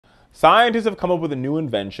Scientists have come up with a new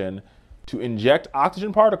invention to inject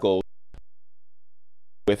oxygen particles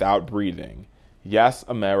without breathing. Yes,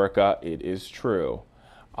 America, it is true.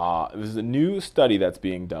 This is a new study that's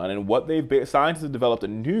being done, and scientists have developed a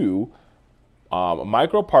new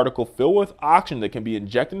microparticle filled with oxygen that can be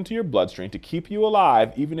injected into your bloodstream to keep you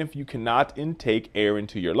alive even if you cannot intake air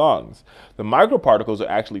into your lungs. The microparticles are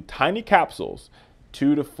actually tiny capsules,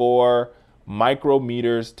 2 to 4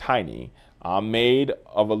 micrometers tiny, made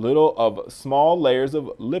of small layers of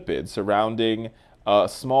lipids surrounding a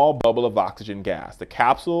small bubble of oxygen gas. The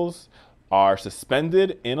capsules are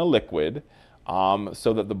suspended in a liquid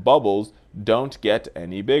so that the bubbles don't get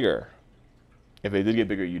any bigger. If they did get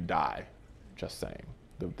bigger, you'd die. Just saying.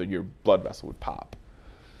 Your blood vessel would pop.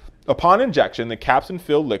 Upon injection, the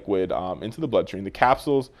capsule-filled liquid into the bloodstream, the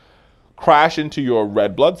capsules crash into your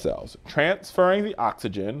red blood cells, transferring the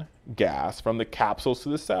oxygen gas from the capsules to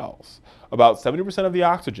the cells. About 70% of the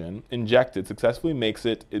oxygen injected successfully makes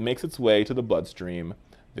its way to the bloodstream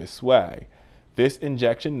this way. This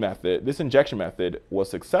injection method was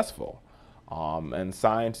successful, and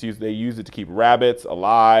science used it to keep rabbits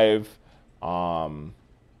alive.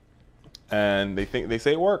 And they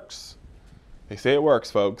say it works. They say it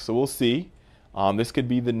works, folks. So we'll see. This could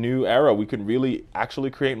be the new era. We could really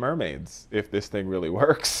actually create mermaids if this thing really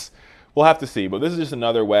works. We'll have to see. But this is just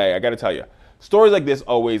another way. I got to tell you, stories like this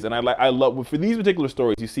always, and I love for these particular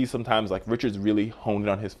stories. You see sometimes like Richard's really honed it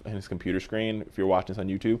on his computer screen. If you're watching this on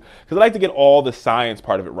YouTube, because I like to get all the science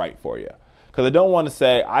part of it right for you. Because I don't want to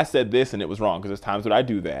say I said this and it was wrong. Because there's times that I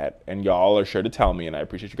do that, and y'all are sure to tell me, and I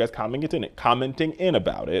appreciate you guys commenting in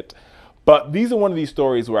about it. But these are one of these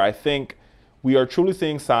stories where I think we are truly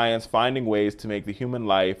seeing science finding ways to make the human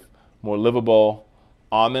life more livable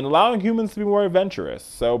and allowing humans to be more adventurous.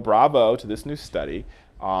 So bravo to this new study.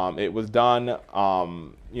 It was done,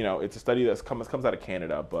 it's a study that comes out of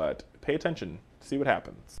Canada, but pay attention, see what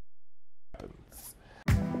happens.